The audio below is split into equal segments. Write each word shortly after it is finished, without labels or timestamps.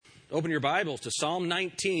Open your Bibles to Psalm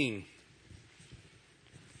 19.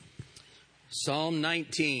 Psalm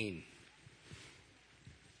 19.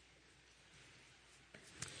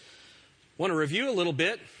 I want to review a little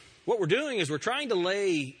bit. What we're doing is we're trying to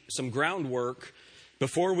lay some groundwork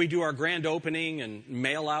before we do our grand opening and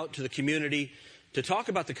mail out to the community to talk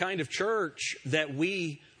about the kind of church that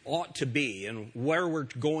we ought to be and where we're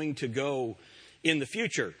going to go in the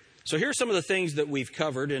future. So here's some of the things that we've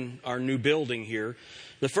covered in our new building here.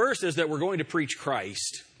 The first is that we're going to preach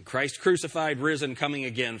Christ. Christ crucified, risen, coming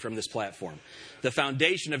again from this platform. The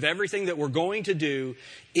foundation of everything that we're going to do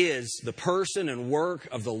is the person and work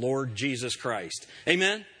of the Lord Jesus Christ.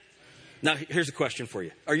 Amen? Now, here's a question for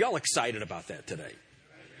you. Are y'all excited about that today?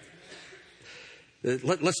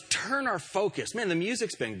 Let's turn our focus. Man, the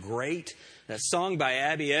music's been great. That song by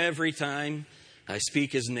Abby, Every Time I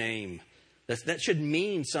Speak His Name. That should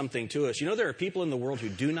mean something to us. You know, there are people in the world who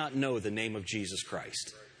do not know the name of Jesus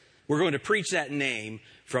Christ. We're going to preach that name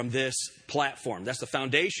from this platform. That's the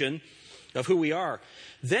foundation of who we are.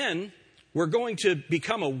 Then we're going to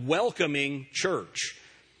become a welcoming church.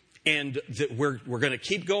 And we're going to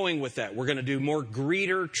keep going with that. We're going to do more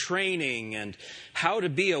greeter training and how to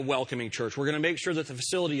be a welcoming church. We're going to make sure that the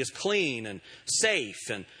facility is clean and safe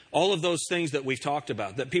and all of those things that we've talked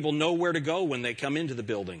about, that people know where to go when they come into the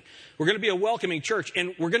building. We're going to be a welcoming church,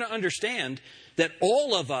 and we're going to understand that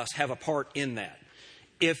all of us have a part in that.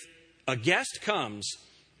 If a guest comes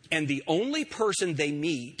and the only person they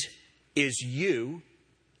meet is you,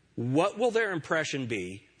 what will their impression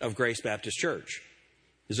be of Grace Baptist Church?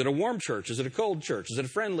 Is it a warm church? Is it a cold church? Is it a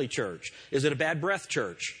friendly church? Is it a bad breath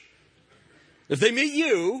church? If they meet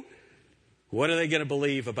you, what are they going to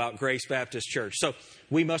believe about Grace Baptist Church? So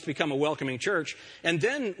we must become a welcoming church. And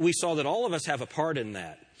then we saw that all of us have a part in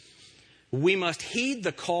that. We must heed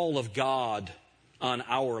the call of God on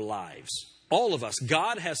our lives. All of us.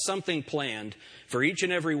 God has something planned for each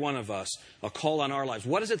and every one of us, a call on our lives.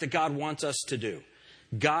 What is it that God wants us to do?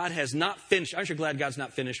 God has not finished. Aren't you glad God's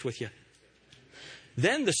not finished with you?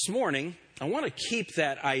 Then this morning, I want to keep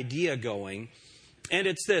that idea going. And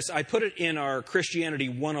it's this. I put it in our Christianity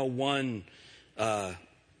 101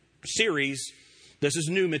 series. This is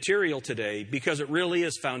new material today because it really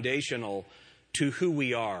is foundational to who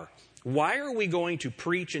we are. Why are we going to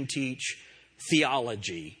preach and teach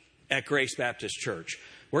theology at Grace Baptist Church?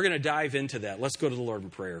 We're going to dive into that. Let's go to the Lord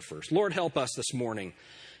in prayer first. Lord, help us this morning.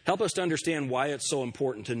 Help us to understand why it's so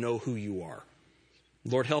important to know who you are.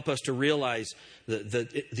 Lord, help us to realize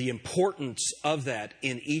the importance of that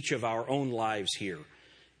in each of our own lives here.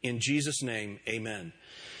 In Jesus' name, amen.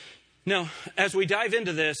 Now, as we dive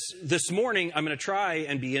into this morning, I'm going to try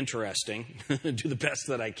and be interesting, do the best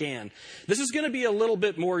that I can. This is going to be a little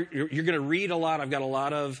bit more, you're going to read a lot. I've got a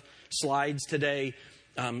lot of slides today.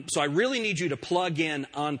 So I really need you to plug in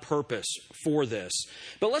on purpose for this.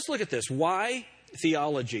 But let's look at this. Why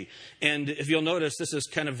theology? And if you'll notice, this is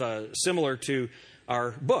kind of similar to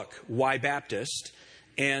our book, Why Baptist?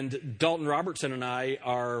 And Dalton Robertson and I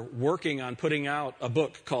are working on putting out a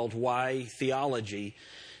book called Why Theology.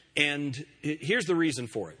 And here's the reason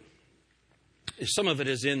for it. Some of it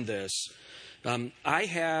is in this. I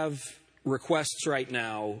have requests right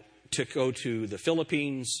now to go to the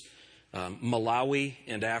Philippines, Malawi,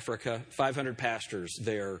 and Africa. 500 pastors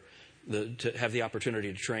there to have the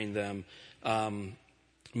opportunity to train them.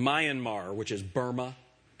 Myanmar, which is Burma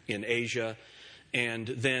in Asia. And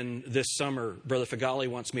then this summer, Brother Fagali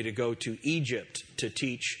wants me to go to Egypt to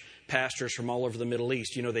teach pastors from all over the Middle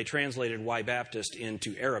East. You know, they translated Why Baptist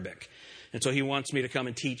into Arabic. And so he wants me to come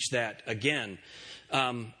and teach that again.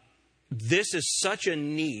 This is such a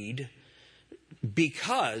need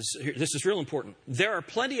because, this is real important, there are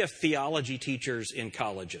plenty of theology teachers in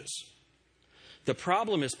colleges. The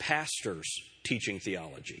problem is pastors teaching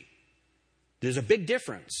theology. There's a big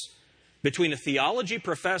difference between a theology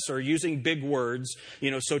professor using big words,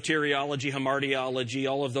 you know, soteriology, hamartiology,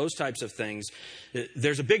 all of those types of things.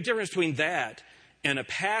 There's a big difference between that and a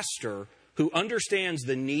pastor who understands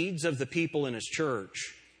the needs of the people in his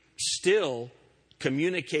church, still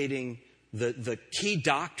communicating the key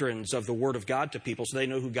doctrines of the Word of God to people so they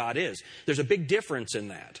know who God is. There's a big difference in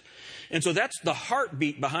that. And so that's the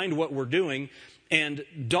heartbeat behind what we're doing. And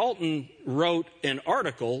Dalton wrote an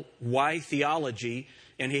article, Why Theology?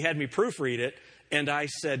 And he had me proofread it, and I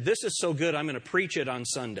said, this is so good, I'm going to preach it on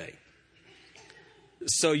Sunday.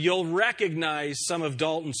 So you'll recognize some of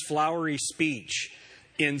Dalton's flowery speech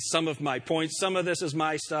in some of my points. Some of this is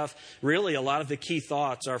my stuff. Really, a lot of the key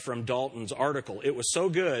thoughts are from Dalton's article. It was so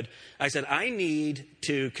good, I said, I need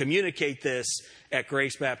to communicate this at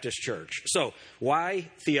Grace Baptist Church. So,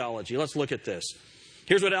 why theology? Let's look at this.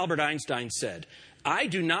 Here's what Albert Einstein said. I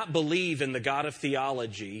do not believe in the God of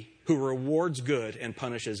theology who rewards good and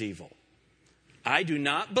punishes evil. I do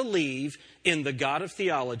not believe in the God of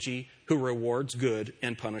theology who rewards good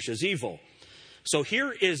and punishes evil. So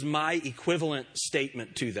here is my equivalent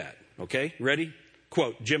statement to that. Okay, ready?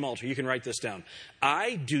 Quote, Jim Alter, you can write this down.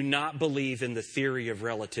 I do not believe in the theory of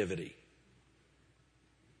relativity.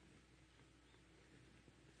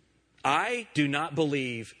 I do not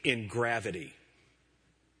believe in gravity.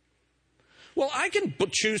 Well, I can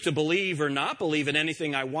choose to believe or not believe in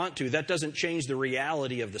anything I want to. That doesn't change the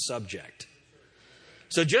reality of the subject.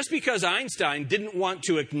 So just because Einstein didn't want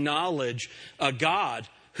to acknowledge a God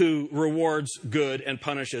who rewards good and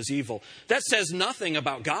punishes evil, that says nothing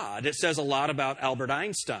about God. It says a lot about Albert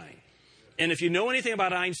Einstein. And if you know anything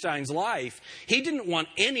about Einstein's life, he didn't want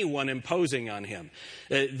anyone imposing on him.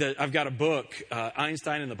 I've got a book,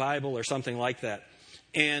 Einstein in the Bible or something like that.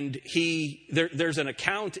 And there's an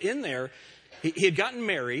account in there. He had gotten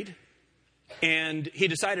married, and he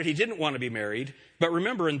decided he didn't want to be married. But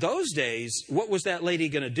remember, in those days, what was that lady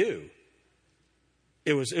going to do?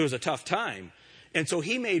 It was a tough time. And so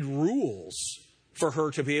he made rules for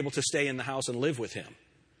her to be able to stay in the house and live with him.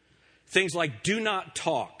 Things like do not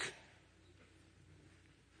talk.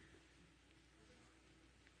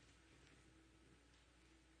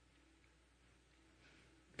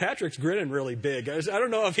 Patrick's grinning really big. I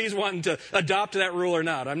don't know if he's wanting to adopt that rule or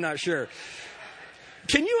not. I'm not sure.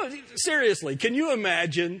 Can you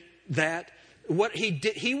imagine that? What he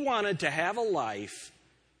did, he wanted to have a life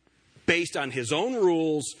based on his own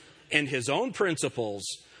rules and his own principles.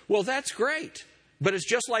 Well, that's great. But it's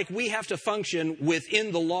just like we have to function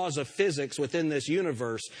within the laws of physics within this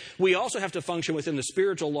universe. We also have to function within the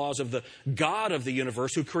spiritual laws of the God of the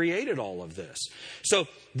universe who created all of this. So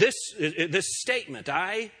this statement,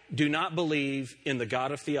 I do not believe in the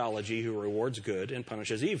God of theology who rewards good and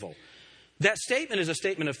punishes evil. That statement is a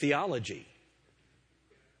statement of theology.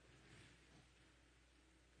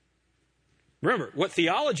 Remember, what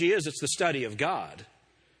theology is, it's the study of God.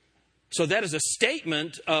 So that is a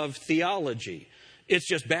statement of theology. It's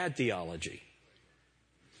just bad theology.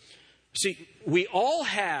 See, we all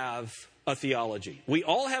have a theology. We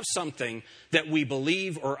all have something that we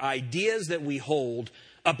believe or ideas that we hold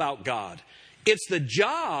about God. It's the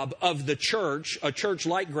job of the church, a church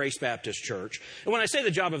like Grace Baptist Church. And when I say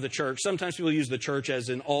the job of the church, sometimes people use the church as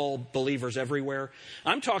in all believers everywhere.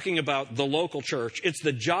 I'm talking about the local church. It's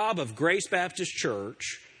the job of Grace Baptist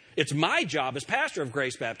Church. It's my job as pastor of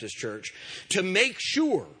Grace Baptist Church to make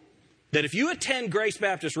sure that if you attend Grace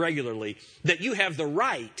Baptist regularly, that you have the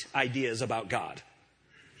right ideas about God.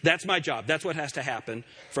 That's my job. That's what has to happen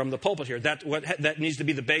from the pulpit here. That needs to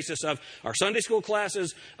be the basis of our Sunday school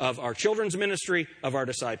classes, of our children's ministry, of our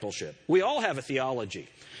discipleship. We all have a theology.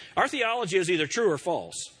 Our theology is either true or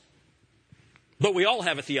false. But we all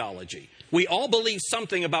have a theology. We all believe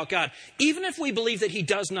something about God. Even if we believe that He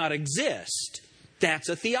does not exist, that's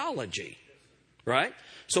a theology. Right?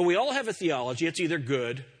 So we all have a theology. It's either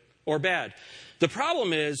good or bad. The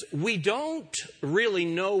problem is we don't really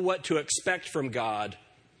know what to expect from God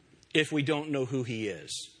if we don't know who He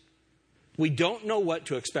is. We don't know what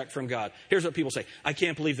to expect from God. Here's what people say. I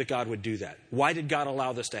can't believe that God would do that. Why did God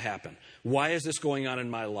allow this to happen? Why is this going on in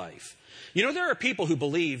my life? You know, there are people who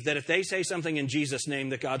believe that if they say something in Jesus' name,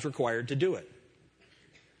 that God's required to do it.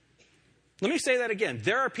 Let me say that again.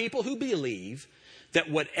 There are people who believe that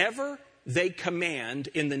whatever they command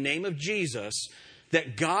in the name of Jesus,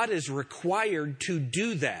 that God is required to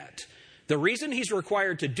do that. The reason He's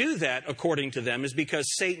required to do that, according to them, is because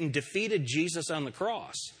Satan defeated Jesus on the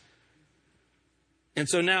cross. And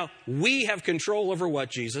so now we have control over what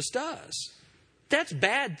Jesus does. That's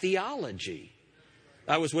bad theology.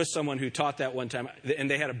 I was with someone who taught that one time, and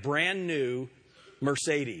they had a brand new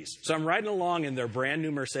Mercedes. So I'm riding along in their brand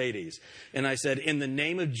new Mercedes. And I said, in the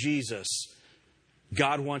name of Jesus,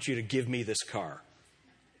 God wants you to give me this car.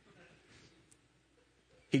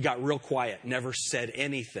 He got real quiet, never said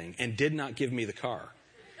anything, and did not give me the car.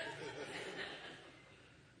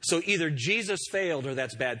 So either Jesus failed or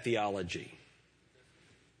that's bad theology.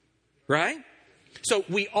 Right? So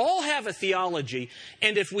we all have a theology,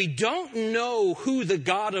 and if we don't know who the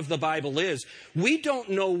God of the Bible is, we don't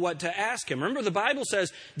know what to ask Him. Remember, the Bible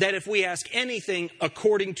says that if we ask anything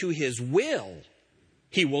according to His will,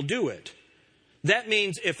 He will do it. That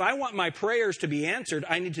means if I want my prayers to be answered,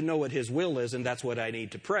 I need to know what His will is, and that's what I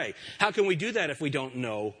need to pray. How can we do that if we don't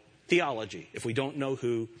know theology, if we don't know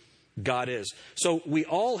who God is? So we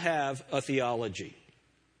all have a theology.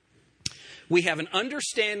 We have an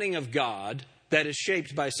understanding of God that is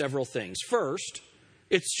shaped by several things. First,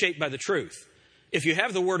 it's shaped by the truth. if you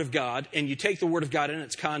have the Word of God and you take the Word of God in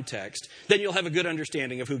its context, then you'll have a good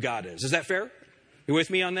understanding of who God is. Is that fair? You with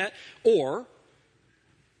me on that? Or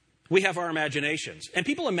we have our imaginations. And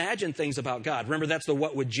people imagine things about God. Remember, that's the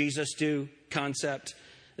what would Jesus do concept?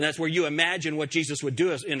 And that's where you imagine what Jesus would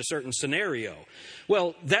do in a certain scenario.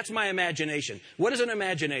 Well, that's my imagination. What is an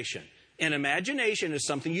imagination? An imagination is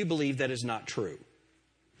something you believe that is not true.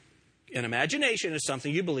 An imagination is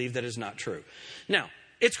something you believe that is not true. Now,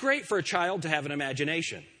 it's great for a child to have an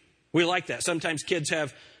imagination. We like that. Sometimes kids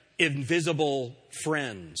have invisible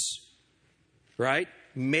friends, right?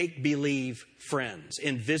 Make-believe friends,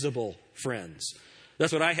 invisible friends.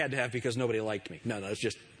 That's what I had to have because nobody liked me. No, it's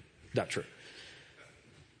just not true.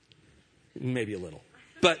 Maybe a little.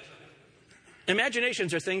 But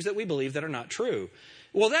imaginations are things that we believe that are not true.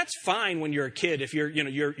 Well, that's fine when you're a kid if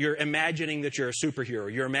you're imagining that you're a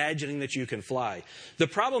superhero. You're imagining that you can fly. The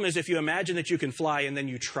problem is if you imagine that you can fly and then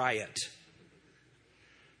you try it.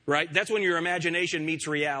 Right? That's when your imagination meets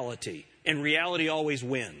reality. And reality always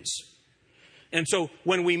wins. And so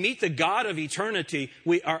when we meet the God of eternity,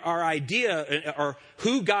 our idea or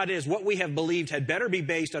who God is, what we have believed had better be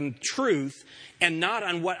based on truth and not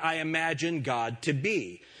on what I imagine God to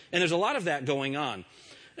be. And there's a lot of that going on.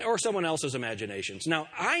 Or someone else's imaginations. Now,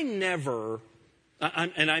 I never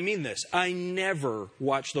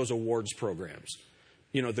watch those awards programs.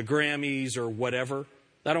 You know, the Grammys or whatever.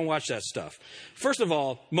 I don't watch that stuff. First of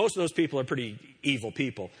all, most of those people are pretty evil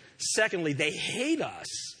people. Secondly, they hate us.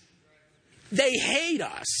 They hate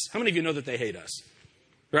us. How many of you know that they hate us?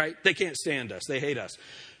 Right? They can't stand us. They hate us.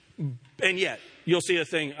 And yet, you'll see a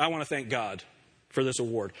thing, I want to thank God for this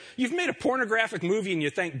award. You've made a pornographic movie and you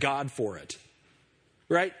thank God for it.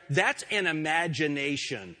 Right? That's an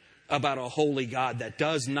imagination about a holy God that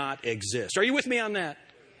does not exist. Are you with me on that?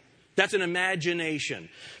 That's an imagination.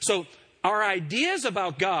 So our ideas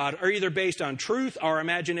about God are either based on truth, our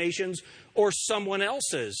imaginations, or someone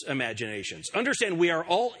else's imaginations. Understand, we are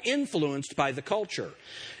all influenced by the culture.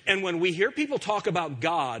 And when we hear people talk about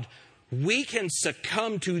God, we can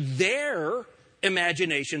succumb to their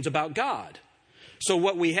imaginations about God. So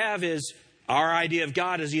what we have is our idea of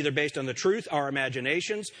God is either based on the truth, our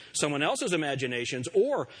imaginations, someone else's imaginations,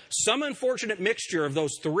 or some unfortunate mixture of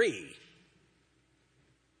those three.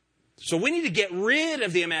 So we need to get rid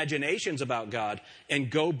of the imaginations about God and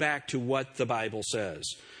go back to what the Bible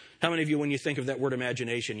says. How many of you, when you think of that word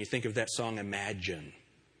imagination, you think of that song Imagine?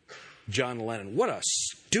 John Lennon. What a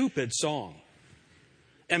stupid song.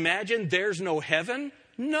 Imagine there's no heaven?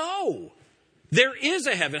 No. There is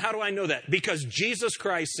a heaven. How do I know that? Because Jesus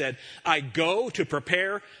Christ said, I go to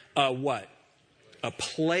prepare a what? A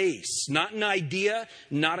place. Not an idea,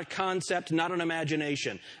 not a concept, not an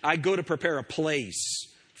imagination. I go to prepare a place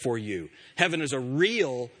for you. Heaven is a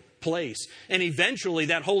real place. And eventually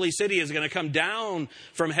that holy city is going to come down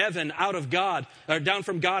from heaven out of God, or down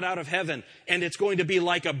from God out of heaven. And it's going to be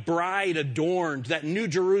like a bride adorned, that New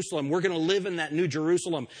Jerusalem. We're going to live in that New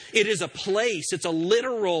Jerusalem. It is a place. It's a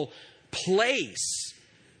literal place.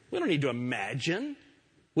 We don't need to imagine.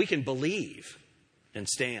 We can believe and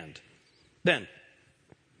stand. Then,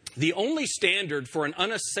 the only standard for an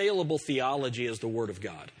unassailable theology is the Word of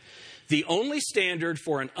God. The only standard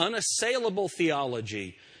for an unassailable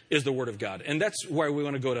theology is the Word of God. And that's why we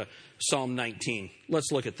want to go to Psalm 19.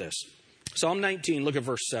 Let's look at this. Psalm 19, look at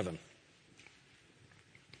verse 7.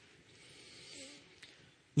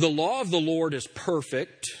 The law of the Lord is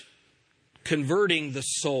perfect, converting the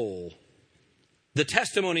soul. The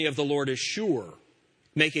testimony of the Lord is sure,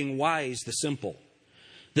 making wise the simple.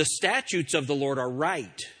 The statutes of the Lord are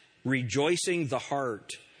right, rejoicing the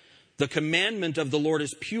heart. The commandment of the Lord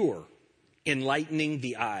is pure, enlightening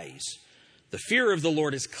the eyes. The fear of the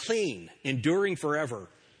Lord is clean, enduring forever.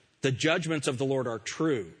 The judgments of the Lord are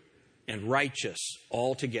true and righteous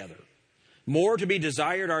altogether. More to be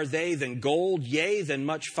desired are they than gold, yea, than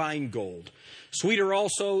much fine gold. Sweeter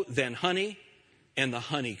also than honey and the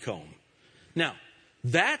honeycomb. Now,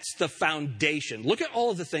 that's the foundation. Look at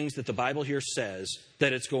all of the things that the Bible here says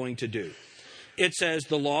that it's going to do. It says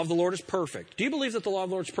the law of the Lord is perfect. Do you believe that the law of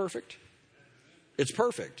the Lord is perfect? It's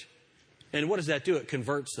perfect. And what does that do? It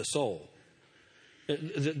converts the soul.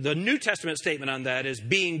 The New Testament statement on that is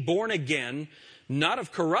being born again, not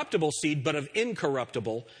of corruptible seed, but of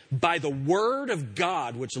incorruptible, by the word of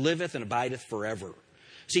God, which liveth and abideth forever.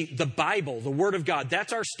 See, the Bible, the Word of God,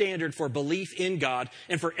 that's our standard for belief in God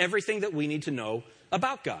and for everything that we need to know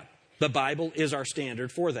about God. The Bible is our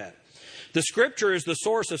standard for that. The Scripture is the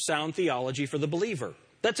source of sound theology for the believer.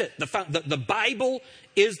 That's it. The Bible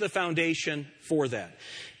is the foundation for that.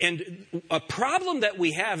 And a problem that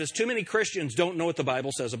we have is too many Christians don't know what the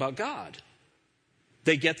Bible says about God.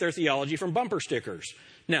 They get their theology from bumper stickers.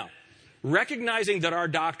 Now, recognizing that our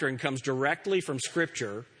doctrine comes directly from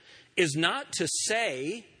Scripture is not to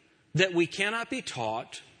say that we cannot be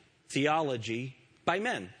taught theology by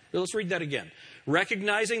men. Let's read that again.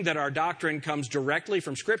 Recognizing that our doctrine comes directly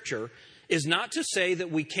from Scripture is not to say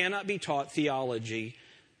that we cannot be taught theology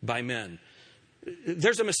by men.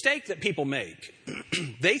 There's a mistake that people make.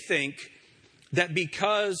 They think that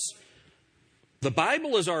because the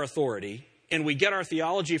Bible is our authority and we get our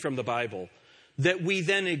theology from the Bible, that we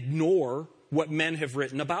then ignore what men have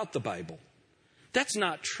written about the Bible. That's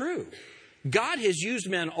not true. God has used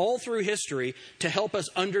men all through history to help us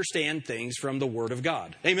understand things from the Word of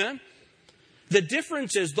God. Amen? The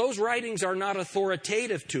difference is those writings are not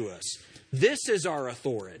authoritative to us. This is our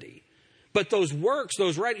authority. But those works,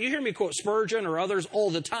 those writings, you hear me quote Spurgeon or others all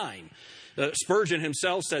the time. Spurgeon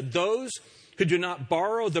himself said, "Those who do not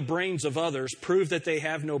borrow the brains of others prove that they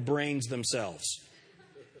have no brains themselves."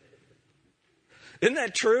 Isn't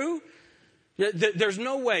that true? There's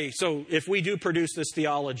no way. So if we do produce this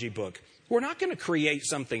theology book, we're not going to create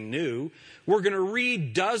something new. We're going to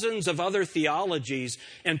read dozens of other theologies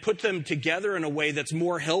and put them together in a way that's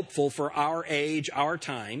more helpful for our age, our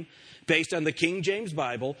time, based on the King James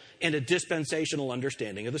Bible and a dispensational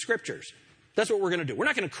understanding of the Scriptures. That's what we're going to do. We're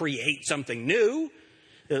not going to create something new.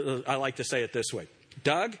 I like to say it this way.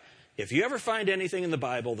 Doug, if you ever find anything in the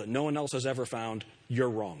Bible that no one else has ever found, you're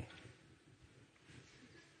wrong.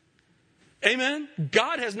 Amen?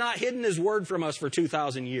 God has not hidden His Word from us for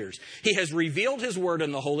 2,000 years. He has revealed His Word,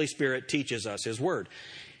 and the Holy Spirit teaches us His Word.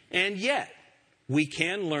 And yet, we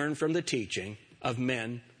can learn from the teaching of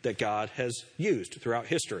men that God has used throughout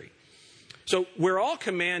history. So we're all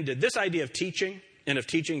commanded, this idea of teaching and of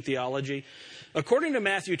teaching theology, according to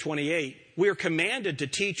Matthew 28, we are commanded to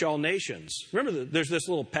teach all nations. Remember, there's this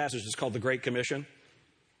little passage that's called the Great Commission.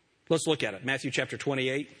 Let's look at it. Matthew chapter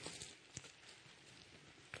 28.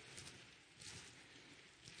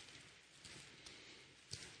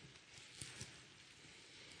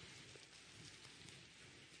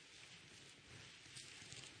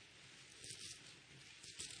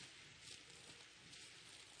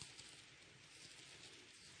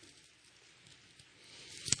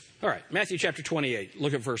 All right, Matthew chapter 28,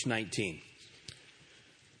 look at verse 19.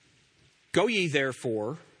 Go ye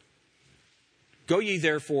therefore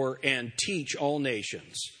and teach all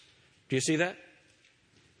nations. Do you see that?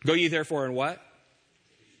 Go ye therefore and what?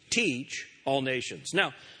 Teach all nations.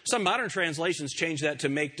 Now, some modern translations change that to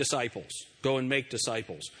make disciples. Go and make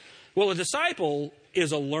disciples. Well, a disciple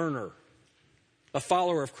is a learner, a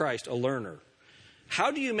follower of Christ, a learner.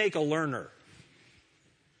 How do you make a learner?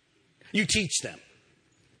 You teach them.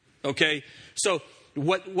 Okay, so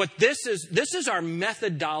what this is our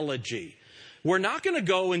methodology. We're not going to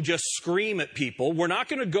go and just scream at people. We're not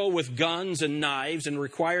going to go with guns and knives and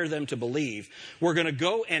require them to believe. We're going to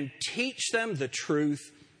go and teach them the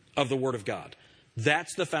truth of the Word of God.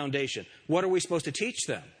 That's the foundation. What are we supposed to teach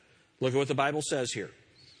them? Look at what the Bible says here.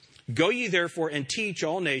 Go ye therefore and teach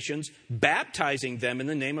all nations, baptizing them in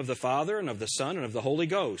the name of the Father and of the Son and of the Holy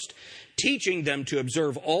Ghost, teaching them to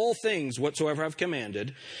observe all things whatsoever I have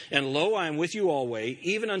commanded. And lo, I am with you always,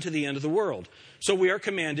 even unto the end of the world. So we are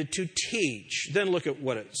commanded to teach. Then look at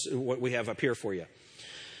what we have up here for you.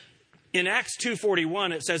 In Acts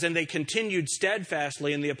 2:41, it says, and they continued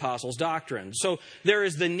steadfastly in the apostles' doctrine. So there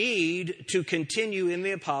is the need to continue in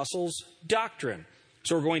the apostles' doctrine.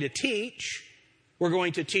 So we're going to teach. We're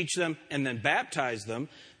going to teach them and then baptize them.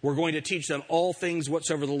 We're going to teach them all things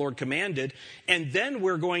whatsoever the Lord commanded. And then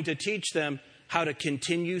we're going to teach them how to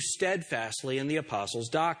continue steadfastly in the apostles'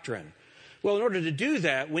 doctrine. Well, in order to do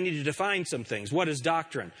that, we need to define some things. What is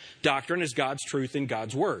doctrine? Doctrine is God's truth in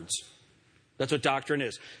God's words. That's what doctrine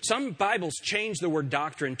is. Some Bibles change the word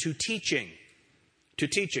doctrine to teaching. To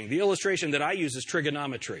teaching. The illustration that I use is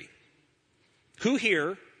trigonometry. Who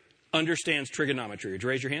here understands trigonometry? Would you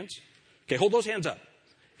raise your hands? Okay, hold those hands up.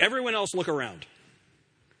 Everyone else look around.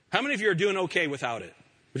 How many of you are doing okay without it?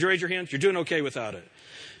 Would you raise your hands? You're doing okay without it.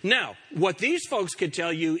 Now, what these folks could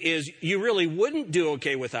tell you is you really wouldn't do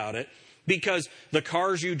okay without it because the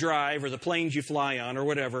cars you drive or the planes you fly on or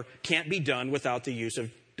whatever can't be done without the use of,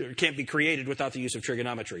 can't be created without the use of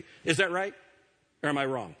trigonometry. Is that right? Or am I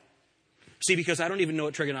wrong? See, because I don't even know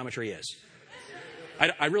what trigonometry is.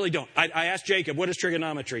 I really don't. I asked Jacob, what is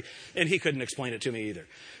trigonometry? And he couldn't explain it to me either.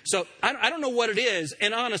 So I don't know what it is.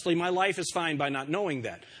 And honestly, my life is fine by not knowing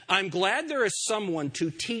that. I'm glad there is someone to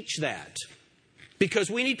teach that. Because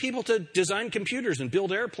we need people to design computers and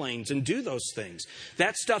build airplanes and do those things.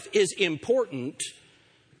 That stuff is important,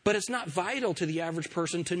 but it's not vital to the average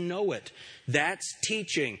person to know it. That's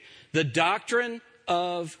teaching. The doctrine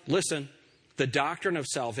of, listen, the doctrine of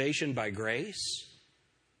salvation by grace,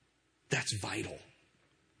 that's vital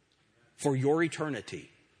for your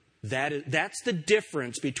eternity. That's the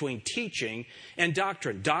difference between teaching and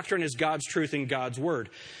doctrine. Doctrine is God's truth and God's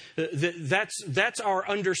word. That's our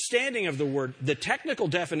understanding of the word. The technical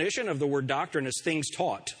definition of the word doctrine is things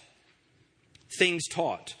taught. Things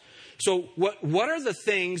taught. So what are the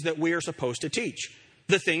things that we are supposed to teach?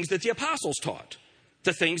 The things that the apostles taught.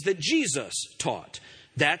 The things that Jesus taught.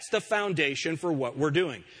 That's the foundation for what we're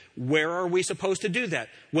doing. Where are we supposed to do that?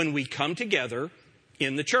 When we come together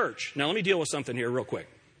in the church. Now let me deal with something here real quick.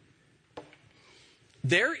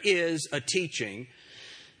 There is a teaching,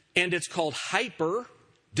 and it's called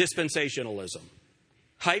hyper-dispensationalism.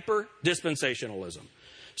 Hyper-dispensationalism.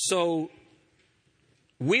 So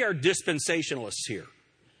we are dispensationalists here.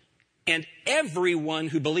 And everyone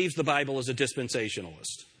who believes the Bible is a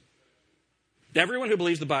dispensationalist. Everyone who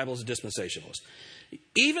believes the Bible is a dispensationalist.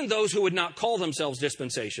 Even those who would not call themselves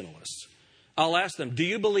dispensationalists. I'll ask them, do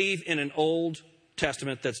you believe in an Old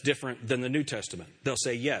Testament that's different than the New Testament? They'll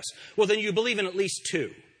say yes. Well, then you believe in at least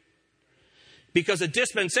two. Because a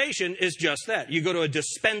dispensation is just that. You go to a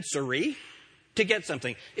dispensary to get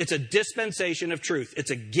something. It's a dispensation of truth.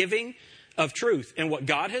 It's a giving of truth. And what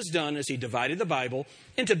God has done is He divided the Bible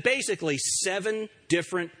into basically 7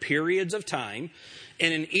 different periods of time.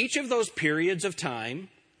 And in each of those periods of time,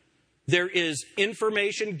 there is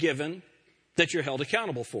information given that you're held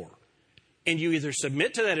accountable for. And you either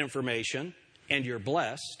submit to that information and you're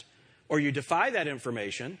blessed, or you defy that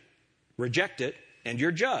information, reject it, and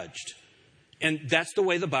you're judged. And that's the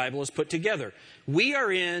way the Bible is put together. We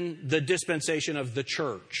are in the dispensation of the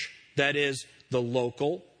church. That is the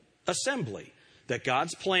local assembly. That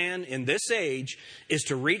God's plan in this age is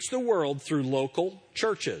to reach the world through local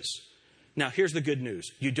churches. Now, here's the good news.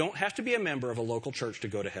 You don't have to be a member of a local church to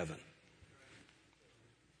go to heaven.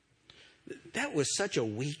 That was such a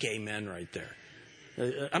weak amen right there.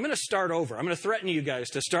 I'm going to start over. I'm going to threaten you guys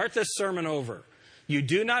to start this sermon over. You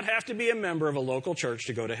do not have to be a member of a local church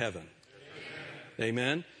to go to heaven.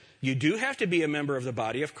 Amen. You do have to be a member of the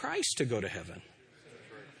body of Christ to go to heaven.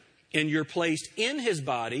 And you're placed in His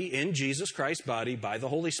body, in Jesus Christ's body, by the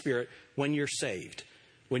Holy Spirit when you're saved,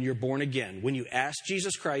 when you're born again, when you ask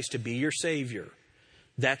Jesus Christ to be your Savior.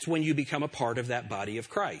 That's when you become a part of that body of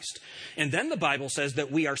Christ. And then the Bible says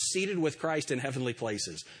that we are seated with Christ in heavenly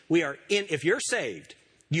places. If you're saved,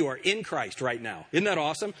 you are in Christ right now. Isn't that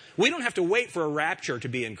awesome? We don't have to wait for a rapture to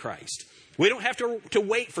be in Christ. We don't have to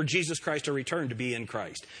wait for Jesus Christ to return to be in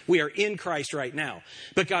Christ. We are in Christ right now.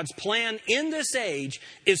 But God's plan in this age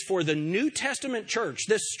is for the New Testament church,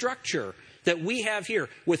 this structure that we have here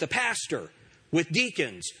with a pastor, with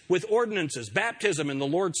deacons, with ordinances, baptism, and the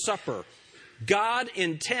Lord's Supper. God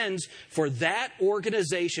intends for that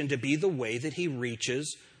organization to be the way that He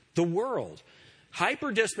reaches the world.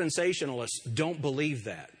 Hyper-dispensationalists don't believe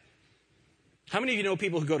that. How many of you know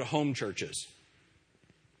people who go to home churches?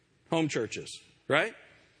 Home churches, right?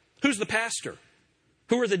 Who's the pastor?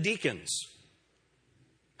 Who are the deacons?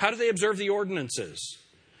 How do they observe the ordinances?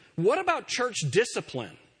 What about church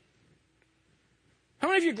discipline? How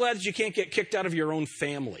many of you are glad that you can't get kicked out of your own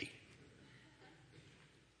family?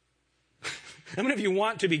 How many of you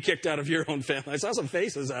want to be kicked out of your own family? I saw some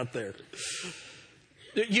faces out there.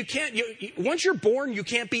 Once you're born, you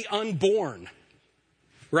can't be unborn.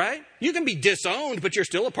 Right? You can be disowned, but you're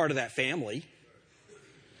still a part of that family.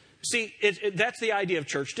 See, that's the idea of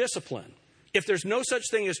church discipline. If there's no such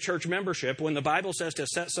thing as church membership, when the Bible says to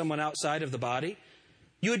set someone outside of the body,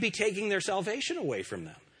 you would be taking their salvation away from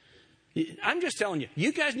them. I'm just telling you,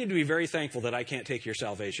 you guys need to be very thankful that I can't take your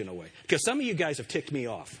salvation away. Because some of you guys have ticked me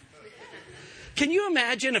off. Can you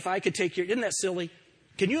imagine if I could take your... Isn't that silly?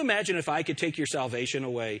 Can you imagine if I could take your salvation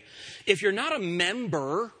away? If you're not a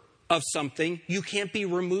member of something, you can't be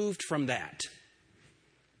removed from that.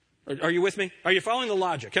 Are you with me? Are you following the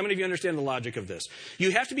logic? How many of you understand the logic of this?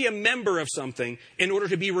 You have to be a member of something in order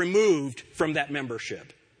to be removed from that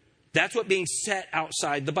membership. That's what being set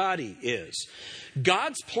outside the body is.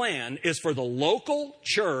 God's plan is for the local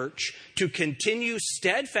church to continue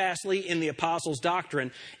steadfastly in the apostles'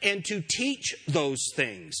 doctrine and to teach those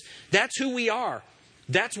things. That's who we are.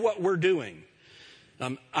 That's what we're doing.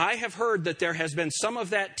 I have heard that there has been some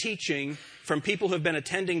of that teaching from people who have been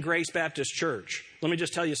attending Grace Baptist Church. Let me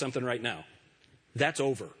just tell you something right now. That's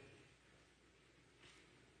over.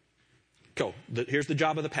 Go. Here's the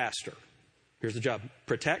job of the pastor. Here's the job.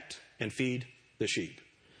 Protect and feed the sheep.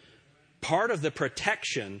 Part of the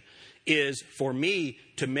protection is for me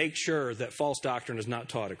to make sure that false doctrine is not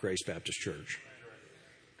taught at Grace Baptist Church.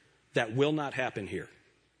 That will not happen here.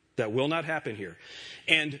 That will not happen here.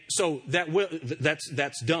 And so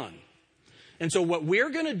that's done. And so what we're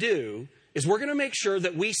going to do is we're going to make sure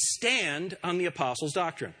that we stand on the apostles'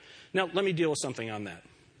 doctrine. Now, let me deal with something on that.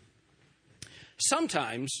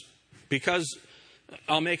 Sometimes, because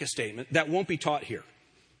I'll make a statement that won't be taught here.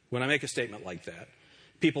 When I make a statement like that,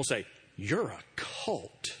 people say, "You're a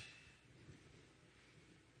cult."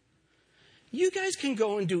 You guys can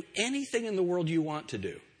go and do anything in the world you want to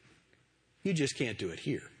do. You just can't do it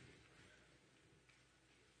here.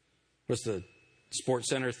 What's the Sports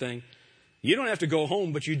Center thing? You don't have to go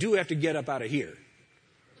home, but you do have to get up out of here.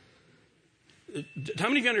 How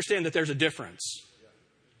many of you understand that there's a difference?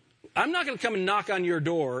 I'm not going to come and knock on your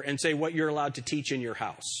door and say what you're allowed to teach in your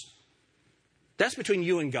house. That's between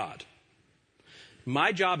you and God.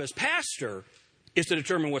 My job as pastor is to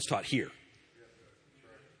determine what's taught here.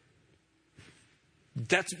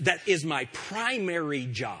 That is my primary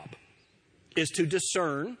job, is to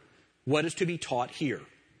discern what is to be taught here.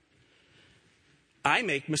 I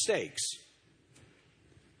make mistakes.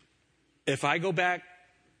 If I go back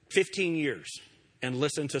 15 years and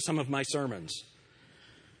listen to some of my sermons,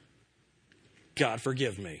 God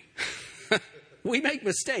forgive me. We make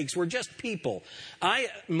mistakes. We're just people.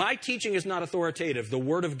 My teaching is not authoritative. The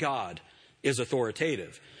Word of God is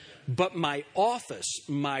authoritative. But my office,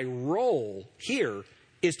 my role here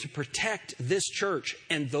is to protect this church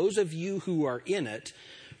and those of you who are in it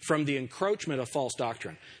from the encroachment of false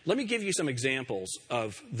doctrine. Let me give you some examples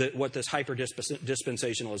of what this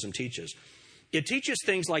hyper-dispensationalism teaches. It teaches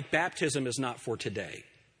things like baptism is not for today.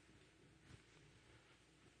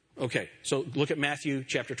 Okay, so look at Matthew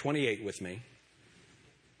chapter 28 with me.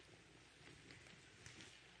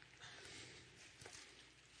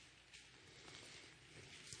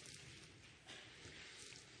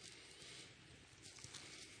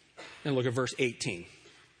 And look at verse 18.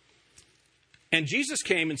 And Jesus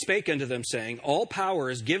came and spake unto them, saying, All power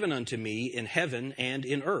is given unto me in heaven and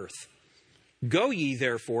in earth. Go ye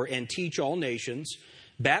therefore and teach all nations,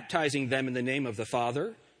 baptizing them in the name of the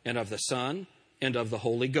Father, and of the Son, and of the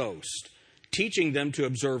Holy Ghost, teaching them to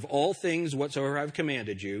observe all things whatsoever I have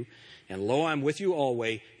commanded you. And lo, I'm with you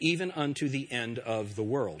always, even unto the end of the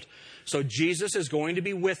world. So Jesus is going to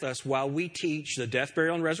be with us while we teach the death,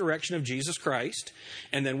 burial, and resurrection of Jesus Christ.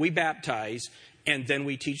 And then we baptize, and then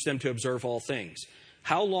we teach them to observe all things.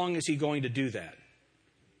 How long is he going to do that?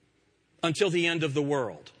 Until the end of the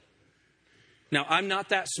world. Now, I'm not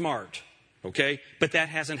that smart, okay? But that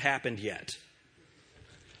hasn't happened yet.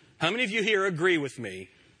 How many of you here agree with me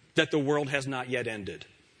that the world has not yet ended?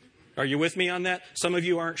 Are you with me on that? Some of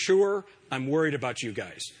you aren't sure. I'm worried about you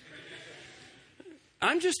guys.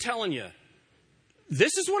 I'm just telling you,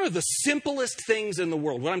 this is one of the simplest things in the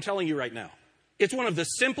world, what I'm telling you right now. It's one of the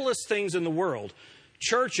simplest things in the world.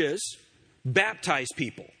 Churches baptize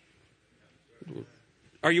people.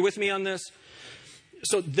 Are you with me on this?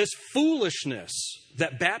 So this foolishness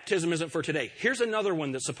that baptism isn't for today. Here's another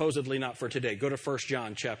one that's supposedly not for today. Go to 1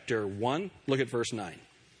 John chapter 1. Look at verse 9.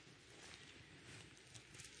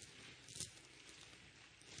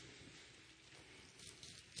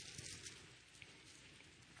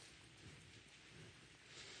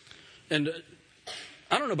 And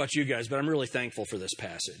I don't know about you guys, but I'm really thankful for this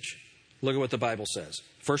passage. Look at what the Bible says.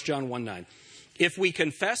 1 John 1:9. If we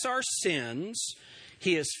confess our sins,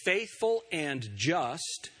 he is faithful and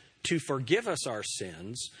just to forgive us our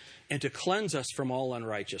sins and to cleanse us from all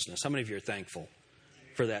unrighteousness. How many of you are thankful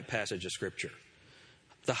for that passage of Scripture?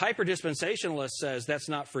 The hyper-dispensationalist says that's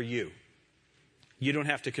not for you. You don't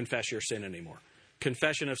have to confess your sin anymore.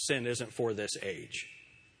 Confession of sin isn't for this age.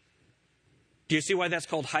 Do you see why that's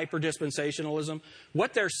called hyper-dispensationalism?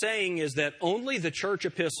 What they're saying is that only the church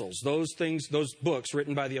epistles, those books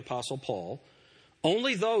written by the Apostle Paul,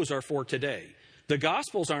 only those are for today. The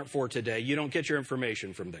Gospels aren't for today. You don't get your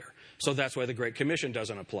information from there. So that's why the Great Commission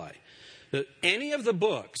doesn't apply. Any of the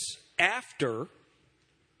books after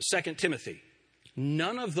 2 Timothy,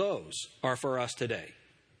 none of those are for us today.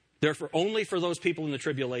 They're only for those people in the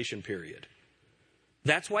tribulation period.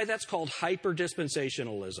 That's why that's called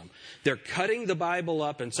hyper-dispensationalism. They're cutting the Bible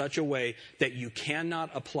up in such a way that you cannot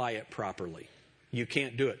apply it properly. You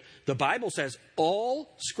can't do it. The Bible says all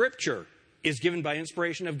Scripture is given by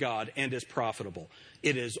inspiration of God and is profitable.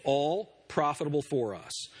 It is all profitable for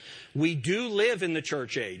us. We do live in the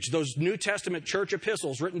church age. Those New Testament church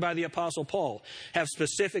epistles written by the Apostle Paul have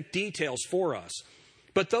specific details for us.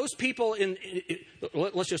 But those people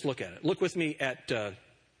let's just look at it. Look with me at 1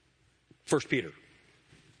 Peter.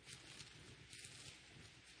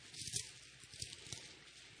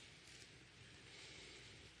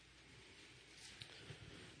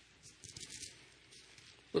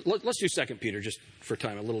 Let's do 2 Peter just for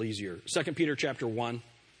time, a little easier. 2 Peter chapter 1.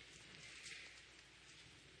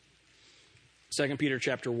 2 Peter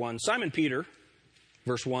chapter 1. Simon Peter,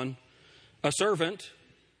 verse 1, a servant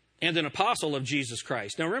and an apostle of Jesus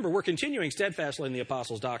Christ. Now remember, we're continuing steadfastly in the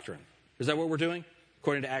apostles' doctrine. Is that what we're doing?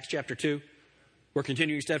 According to Acts chapter 2? We're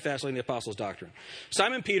continuing steadfastly in the apostles' doctrine.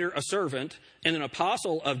 Simon Peter, a servant and an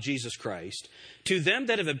apostle of Jesus Christ, to them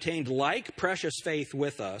that have obtained like precious faith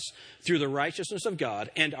with us through the righteousness of God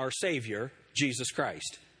and our Savior, Jesus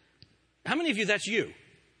Christ. How many of you, that's you?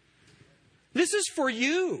 This is for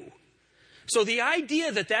you. So the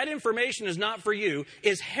idea that that information is not for you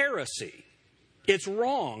is heresy. It's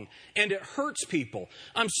wrong, and it hurts people.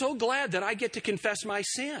 I'm so glad that I get to confess my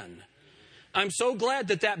sin. I'm so glad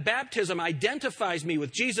that that baptism identifies me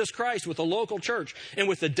with Jesus Christ, with the local church, and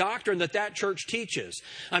with the doctrine that that church teaches.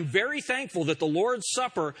 I'm very thankful that the Lord's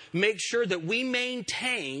Supper makes sure that we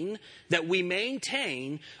maintain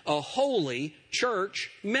a holy church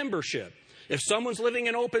membership. If someone's living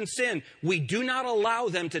in open sin, we do not allow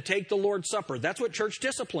them to take the Lord's Supper. That's what church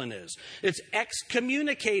discipline is. It's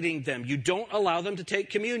excommunicating them. You don't allow them to take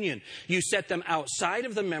communion. You set them outside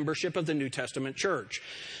of the membership of the New Testament church.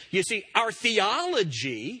 You see, our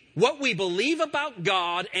theology, what we believe about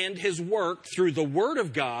God and His work through the Word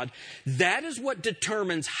of God, that is what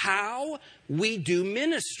determines how we do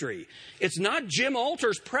ministry. It's not Jim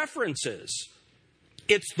Alter's preferences.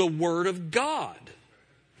 It's the Word of God.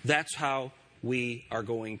 That's how we are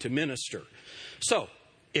going to minister. So,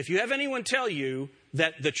 if you have anyone tell you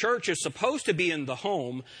that the church is supposed to be in the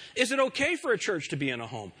home, is it okay for a church to be in a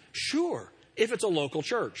home? Sure, if it's a local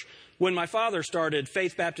church. When my father started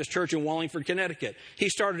Faith Baptist Church in Wallingford, Connecticut, he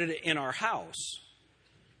started it in our house.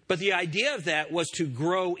 But the idea of that was to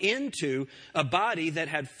grow into a body that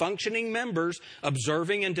had functioning members,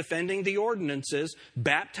 observing and defending the ordinances,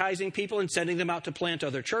 baptizing people and sending them out to plant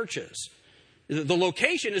other churches. The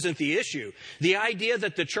location isn't the issue. The idea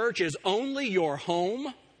that the church is only your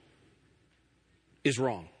home is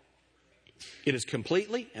wrong. It is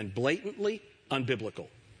completely and blatantly unbiblical.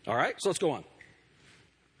 All right, so let's go on.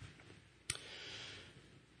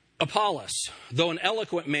 Apollos, though an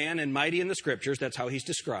eloquent man and mighty in the Scriptures, that's how he's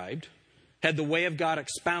described, had the way of God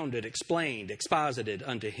expounded, explained, exposited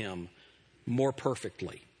unto him more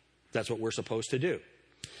perfectly. That's what we're supposed to do.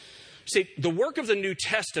 See, the work of the New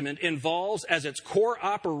Testament involves as its core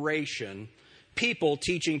operation people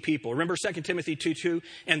teaching people. Remember 2 Timothy 2:2,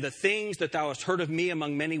 and the things that thou hast heard of me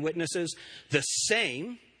among many witnesses, the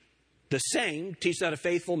same teach thou to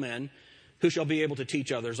faithful men who shall be able to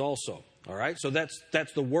teach others also. All right, so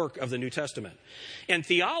that's the work of the New Testament. And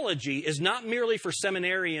theology is not merely for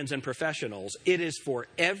seminarians and professionals. It is for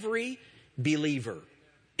every believer.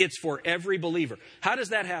 It's for every believer. How does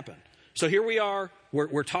that happen? So here we are,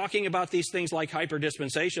 we're talking about these things like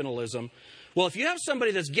hyper-dispensationalism. Well, if you have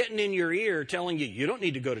somebody that's getting in your ear telling you, you don't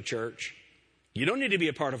need to go to church, you don't need to be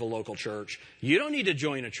a part of a local church, you don't need to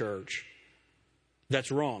join a church,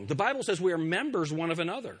 that's wrong. The Bible says we are members one of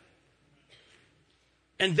another.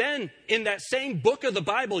 And then in that same book of the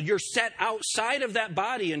Bible, you're set outside of that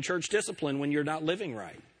body in church discipline when you're not living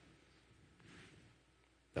right.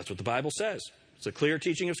 That's what the Bible says. It's a clear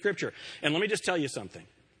teaching of Scripture. And let me just tell you something.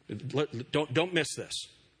 Don't miss this.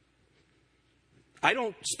 I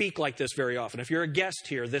don't speak like this very often. If you're a guest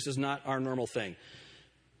here, this is not our normal thing.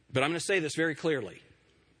 But I'm going to say this very clearly.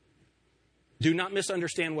 Do not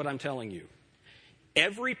misunderstand what I'm telling you.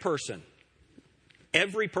 Every person,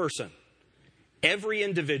 every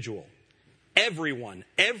individual, everyone,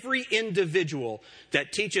 every individual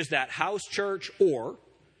that teaches that house church or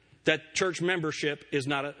that church membership is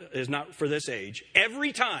not for this age,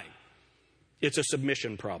 every time it's a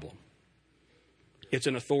submission problem. It's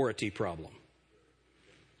an authority problem.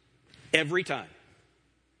 Every time.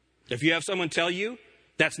 If you have someone tell you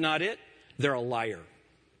that's not it, they're a liar.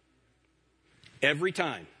 Every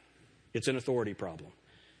time it's an authority problem.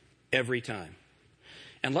 Every time.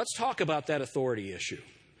 And let's talk about that authority issue.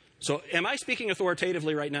 So am I speaking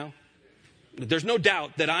authoritatively right now? There's no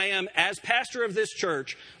doubt that I am, as pastor of this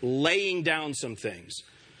church, laying down some things.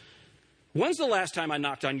 When's the last time I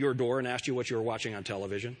knocked on your door and asked you what you were watching on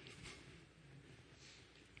television?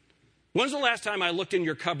 When's the last time I looked in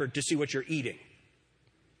your cupboard to see what you're eating?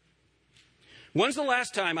 When's the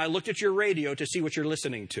last time I looked at your radio to see what you're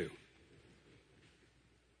listening to?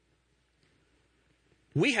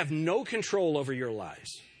 We have no control over your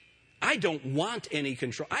lives. I don't want any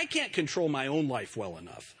control. I can't control my own life well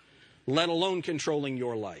enough, let alone controlling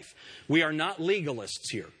your life. We are not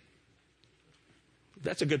legalists here.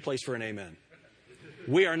 That's a good place for an amen.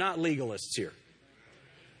 We are not legalists here.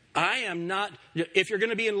 I am not. If you're going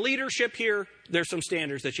to be in leadership here, there's some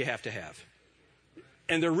standards that you have to have.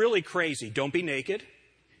 And they're really crazy. Don't be naked.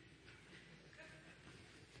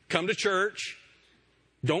 Come to church.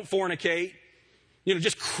 Don't fornicate.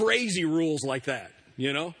 Just crazy rules like that,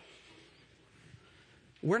 We're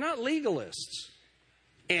not legalists.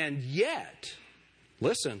 And yet,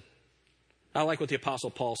 listen, I like what the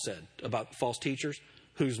Apostle Paul said about false teachers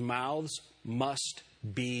whose mouths must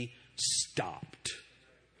be stopped.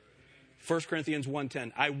 1 Corinthians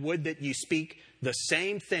 1:10, I would that ye speak the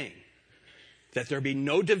same thing, that there be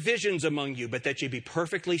no divisions among you, but that ye be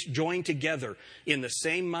perfectly joined together in the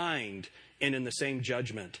same mind and in the same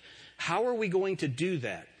judgment. How are we going to do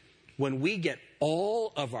that? When we get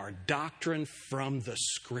all of our doctrine from the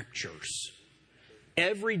Scriptures.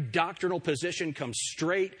 Every doctrinal position comes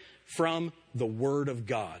straight from the Word of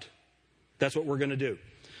God. That's what we're going to do.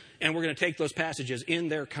 And we're going to take those passages in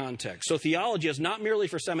their context. So theology is not merely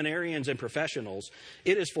for seminarians and professionals.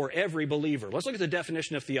 It is for every believer. Let's look at the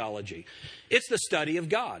definition of theology. It's the study of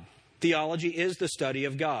God. Theology is the study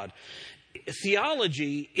of God.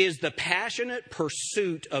 Theology is the passionate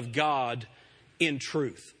pursuit of God in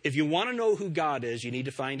truth. If you want to know who God is, you need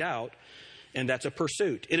to find out. And that's a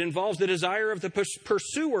pursuit. It involves the desire of the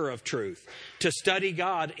pursuer of truth to study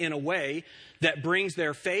God in a way that brings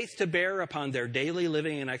their faith to bear upon their daily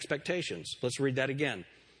living and expectations. Let's read that again.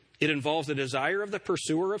 It involves the desire of the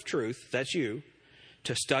pursuer of truth, that's you,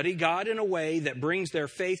 to study God in a way that brings their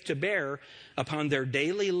faith to bear upon their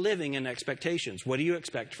daily living and expectations. What do you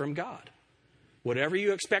expect from God? Whatever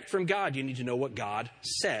you expect from God, you need to know what God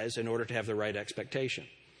says in order to have the right expectation.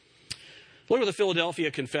 Look at the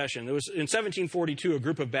Philadelphia Confession. It was in 1742, a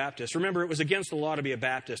group of Baptists. Remember, it was against the law to be a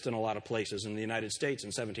Baptist in a lot of places in the United States in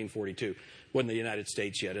 1742. Wasn't the United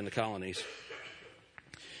States yet, in the colonies.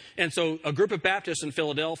 And so a group of Baptists in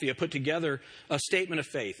Philadelphia put together a statement of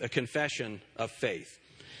faith, a confession of faith.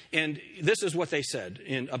 And this is what they said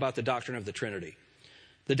about the doctrine of the Trinity.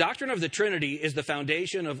 The doctrine of the Trinity is the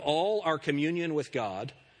foundation of all our communion with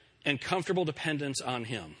God and comfortable dependence on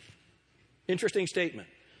Him. Interesting statement.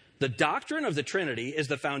 The doctrine of the Trinity is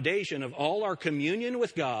the foundation of all our communion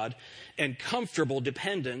with God and comfortable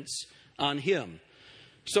dependence on Him.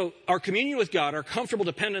 So our communion with God, our comfortable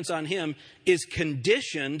dependence on Him, is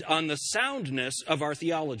conditioned on the soundness of our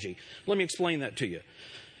theology. Let me explain that to you.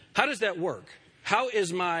 How does that work? How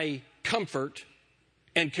is my comfort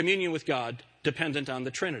and communion with God dependent on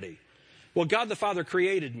the Trinity? Well, God the Father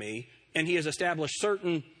created me, and He has established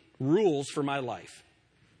certain rules for my life.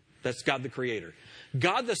 That's God the Creator.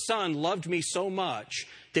 God the Son loved me so much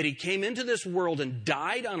that He came into this world and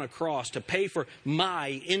died on a cross to pay for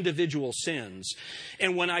my individual sins.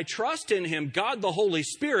 And when I trust in Him, God the Holy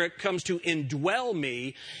Spirit comes to indwell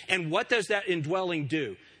me. And what does that indwelling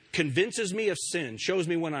do? Convinces me of sin, shows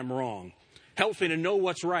me when I'm wrong, helps me to know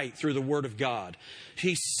what's right through the Word of God.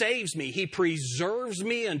 He saves me. He preserves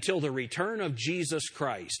me until the return of Jesus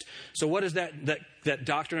Christ. So what does that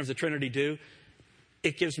doctrine of the Trinity do?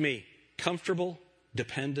 It gives me comfortable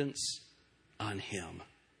dependence on Him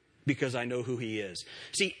because I know who He is.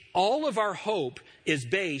 See, all of our hope is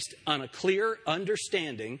based on a clear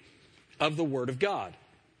understanding of the Word of God.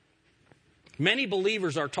 Many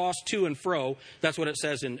believers are tossed to and fro. That's what it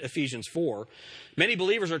says in Ephesians 4. Many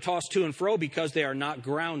believers are tossed to and fro because they are not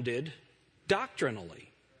grounded doctrinally.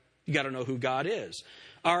 You got to know who God is.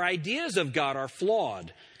 Our ideas of God are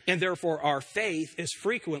flawed, and therefore our faith is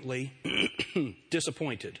frequently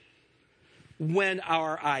disappointed. When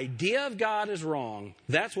our idea of God is wrong,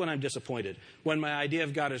 that's when I'm disappointed. When my idea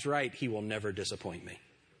of God is right, He will never disappoint me.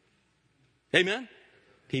 Amen?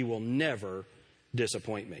 He will never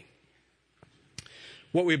disappoint me.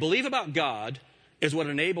 What we believe about God is what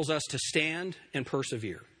enables us to stand and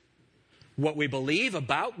persevere. What we believe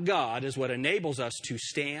about God is what enables us to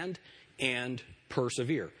stand and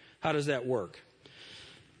persevere. How does that work?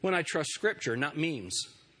 When I trust Scripture, not memes.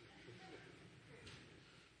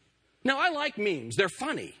 Now, I like memes. They're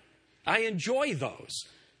funny. I enjoy those.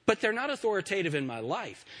 But they're not authoritative in my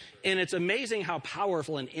life. And it's amazing how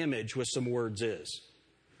powerful an image with some words is.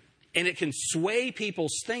 And it can sway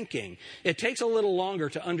people's thinking. It takes a little longer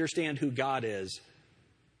to understand who God is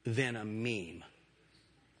than a meme.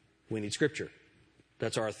 We need Scripture.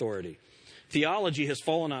 That's our authority. Theology has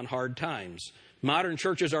fallen on hard times. Modern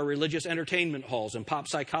churches are religious entertainment halls and pop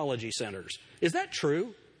psychology centers. Is that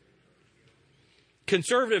true?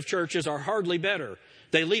 Conservative churches are hardly better.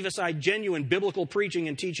 They leave aside genuine biblical preaching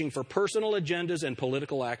and teaching for personal agendas and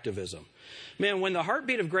political activism. Man, when the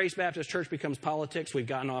heartbeat of Grace Baptist Church becomes politics, we've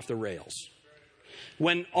gotten off the rails.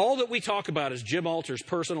 When all that we talk about is Jim Alter's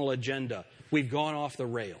personal agenda, we've gone off the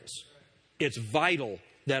rails. It's vital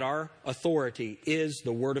that our authority is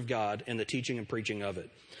the Word of God and the teaching and preaching of it.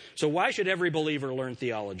 So why should every believer learn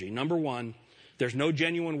theology? Number one, there's no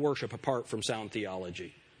genuine worship apart from sound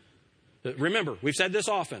theology. Remember, we've said this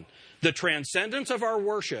often. The transcendence of our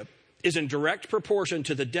worship is in direct proportion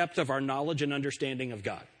to the depth of our knowledge and understanding of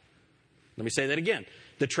God. Let me say that again.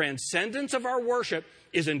 The transcendence of our worship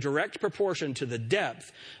is in direct proportion to the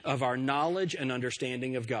depth of our knowledge and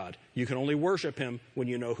understanding of God. You can only worship him when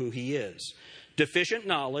you know who he is. Deficient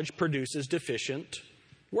knowledge produces deficient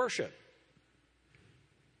worship.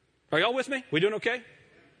 Are y'all with me? We doing okay?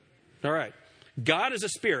 All right. God is a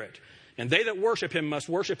spirit, and they that worship him must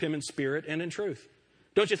worship him in spirit and in truth.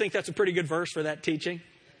 Don't you think that's a pretty good verse for that teaching?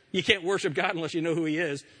 You can't worship God unless you know who he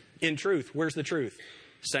is in truth. Where's the truth?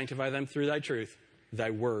 Sanctify them through thy truth. Thy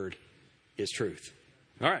word is truth.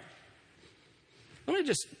 All right. Let me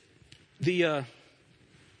just,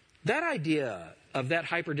 that idea of that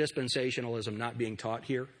hyper-dispensationalism not being taught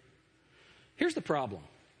here, here's the problem.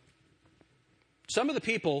 Some of the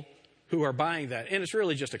people who are buying that, and it's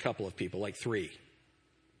really just a couple of people, like 3.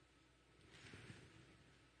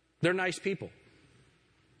 They're nice people.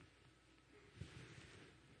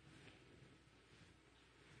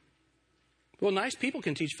 Well, nice people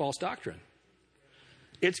can teach false doctrine.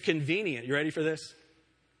 It's convenient. You ready for this?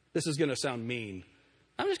 This is going to sound mean.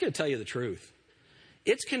 I'm just going to tell you the truth.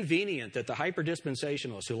 It's convenient that the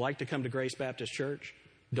hyper-dispensationalists who like to come to Grace Baptist Church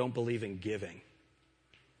don't believe in giving.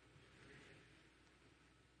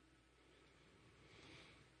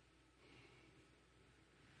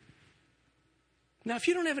 Now, if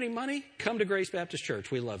you don't have any money, come to Grace Baptist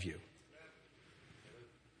Church. We love you.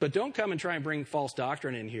 But don't come and try and bring false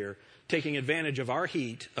doctrine in here, taking advantage of our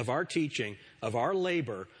heat, of our teaching, of our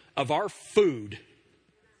labor, of our food,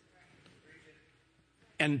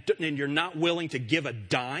 and you're not willing to give a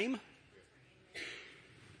dime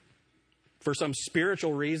for some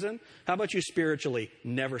spiritual reason. How about you spiritually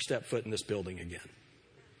never step foot in this building again?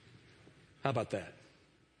 How about that?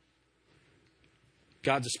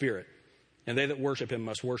 God's a spirit, and they that worship him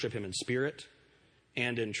must worship him in spirit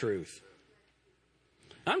and in truth.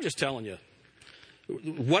 I'm just telling you,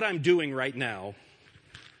 what I'm doing right now,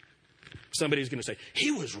 somebody's going to say,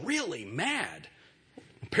 he was really mad.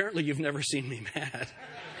 Apparently you've never seen me mad.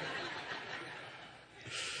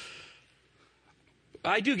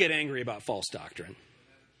 I do get angry about false doctrine.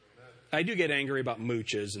 I do get angry about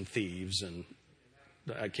mooches and thieves, and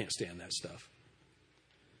I can't stand that stuff.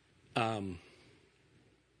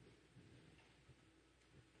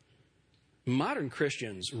 Modern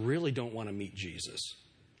Christians really don't want to meet Jesus.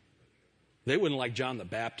 They wouldn't like John the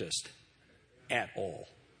Baptist at all.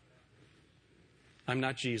 I'm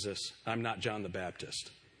not Jesus. I'm not John the Baptist.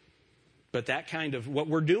 But that kind of, what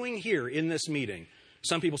we're doing here in this meeting,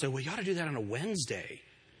 some people say, well, you ought to do that on a Wednesday.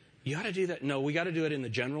 You ought to do that. No, we got to do it in the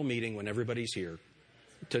general meeting when everybody's here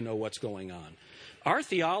to know what's going on. Our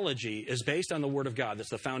theology is based on the Word of God. That's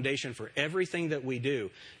the foundation for everything that we do.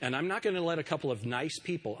 And I'm not going to let a couple of nice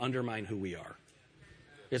people undermine who we are.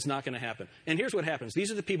 It's not going to happen. And here's what happens. These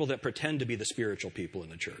are the people that pretend to be the spiritual people in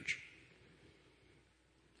the church.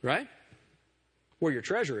 Right? Where your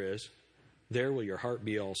treasure is, there will your heart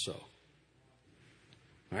be also.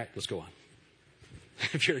 All right, let's go on.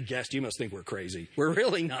 If you're a guest, you must think we're crazy. We're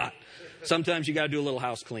really not. Sometimes you got to do a little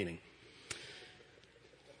house cleaning.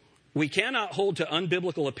 We cannot hold to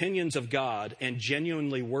unbiblical opinions of God and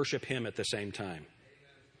genuinely worship him at the same time.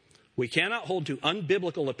 We cannot hold to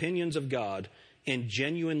unbiblical opinions of God and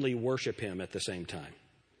genuinely worship him at the same time.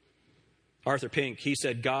 Arthur Pink, he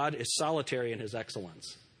said, God is solitary in his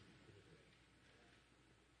excellence.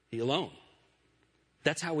 He alone.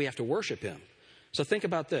 That's how we have to worship him. So think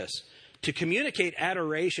about this. To communicate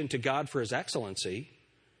adoration to God for his excellency,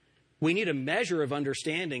 we need a measure of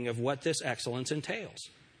understanding of what this excellence entails.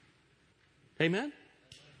 Amen?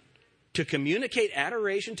 To communicate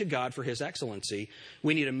adoration to God for his excellency,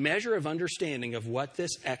 we need a measure of understanding of what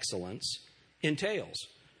this excellence entails.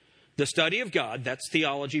 The study of God, that's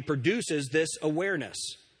theology, produces this awareness.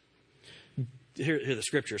 Here the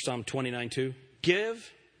scripture, Psalm 29:2.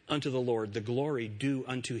 Give unto the Lord the glory due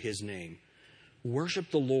unto his name.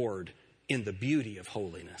 Worship the Lord in the beauty of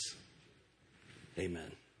holiness.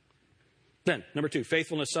 Amen. Then, number 2,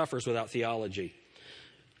 faithfulness suffers without theology.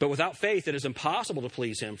 But without faith it is impossible to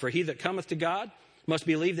please him. For he that cometh to God must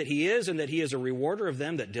believe that he is, and that he is a rewarder of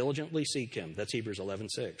them that diligently seek him. That's Hebrews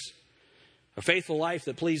 11:6. A faithful life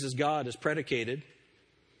that pleases God is predicated.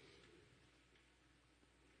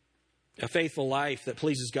 A faithful life that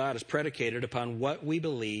pleases God is predicated upon what we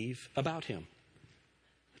believe about him.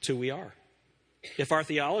 That's who we are. If our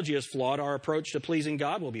theology is flawed, our approach to pleasing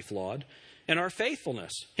God will be flawed, and our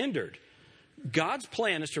faithfulness hindered. God's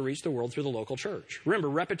plan is to reach the world through the local church. Remember,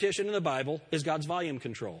 repetition in the Bible is God's volume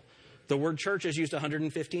control. The word church is used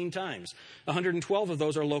 115 times. 112 of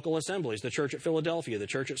those are local assemblies. The church at Philadelphia, the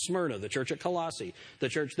church at Smyrna, the church at Colossae, the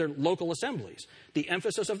church, they're local assemblies. The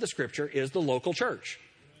emphasis of the Scripture is the local church.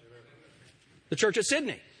 The church at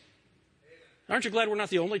Sydney. Aren't you glad we're not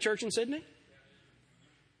the only church in Sydney?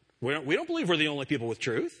 We don't believe we're the only people with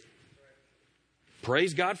truth.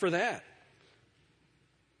 Praise God for that.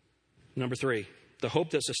 Number 3, the hope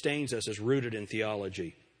that sustains us is rooted in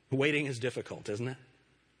theology. Waiting is difficult, isn't it?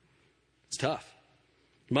 It's tough.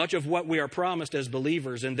 Much of what we are promised as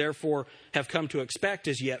believers and therefore have come to expect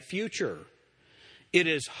is yet future. It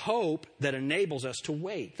is hope that enables us to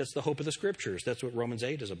wait. That's the hope of the Scriptures. That's what Romans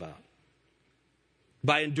 8 is about.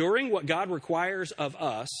 By enduring what God requires of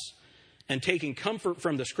us and taking comfort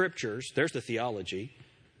from the Scriptures, there's the theology,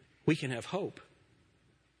 we can have hope.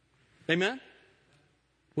 Amen?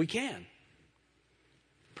 We can.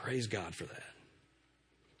 Praise God for that.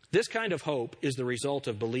 This kind of hope is the result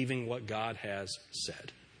of believing what God has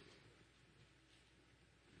said.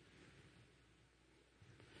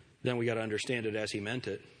 Then we got to understand it as He meant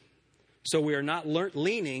it. So we are not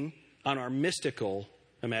leaning on our mystical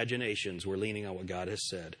imaginations. We're leaning on what God has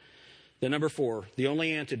said. Then number 4, the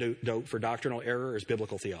only antidote for doctrinal error is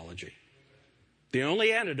biblical theology. The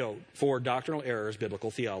only antidote for doctrinal error is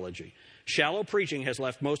biblical theology. Shallow preaching has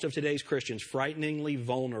left most of today's Christians frighteningly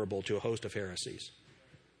vulnerable to a host of heresies.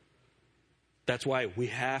 That's why we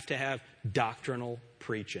have to have doctrinal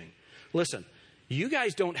preaching. Listen, you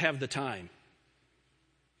guys don't have the time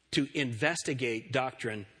to investigate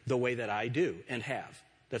doctrine the way that I do and have.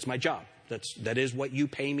 That's my job. That is what you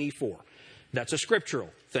pay me for. That's a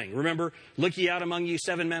scriptural thing. Remember, look ye out among you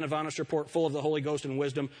 7 men of honest report, full of the Holy Ghost and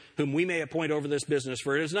wisdom, whom we may appoint over this business.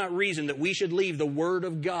 For it is not reason that we should leave the Word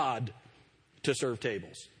of God to serve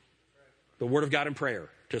tables. The Word of God in prayer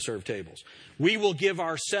to serve tables. We will give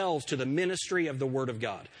ourselves to the ministry of the Word of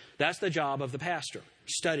God. That's the job of the pastor.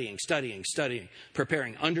 Studying,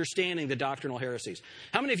 preparing, understanding the doctrinal heresies.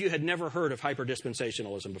 How many of you had never heard of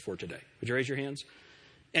hyperdispensationalism before today? Would you raise your hands?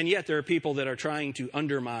 And yet there are people that are trying to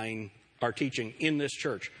undermine our teaching in this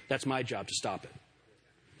church. That's my job, to stop it.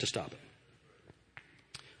 To stop it.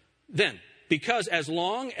 Then, because as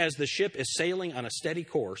long as the ship is sailing on a steady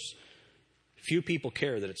course, few people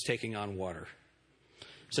care that it's taking on water.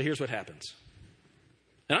 So here's what happens.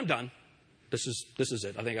 And I'm done. This is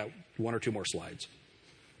it. I think I got 1 or 2 more slides.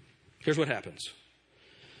 Here's what happens.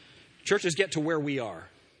 Churches get to where we are.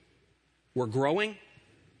 We're growing.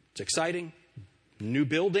 It's exciting. New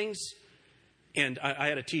buildings. And I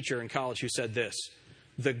had a teacher in college who said this: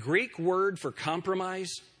 the Greek word for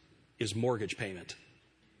compromise is mortgage payment.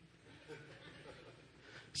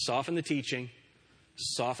 Soften the teaching,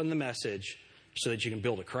 soften the message so that you can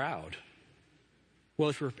build a crowd.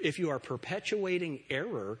 Well, if you are perpetuating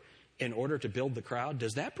error in order to build the crowd,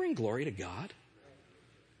 does that bring glory to God?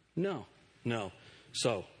 No.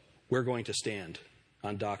 So we're going to stand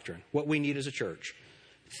on doctrine. What we need as a church: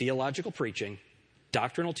 theological preaching,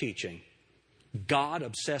 doctrinal teaching,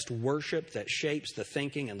 God-obsessed worship that shapes the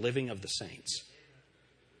thinking and living of the saints.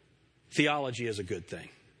 Theology is a good thing.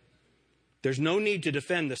 There's no need to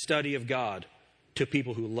defend the study of God to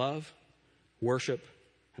people who love, worship,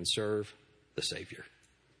 and serve the Savior.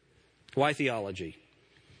 Why theology?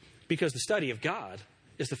 Because the study of God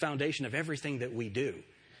is the foundation of everything that we do.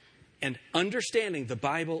 And understanding the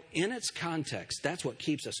Bible in its context, that's what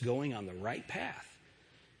keeps us going on the right path.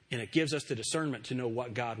 And it gives us the discernment to know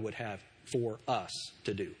what God would have for us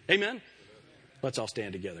to do. Amen? Let's all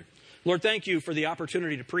stand together. Lord, thank you for the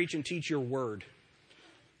opportunity to preach and teach your word.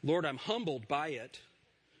 Lord, I'm humbled by it.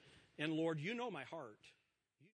 And Lord, you know my heart.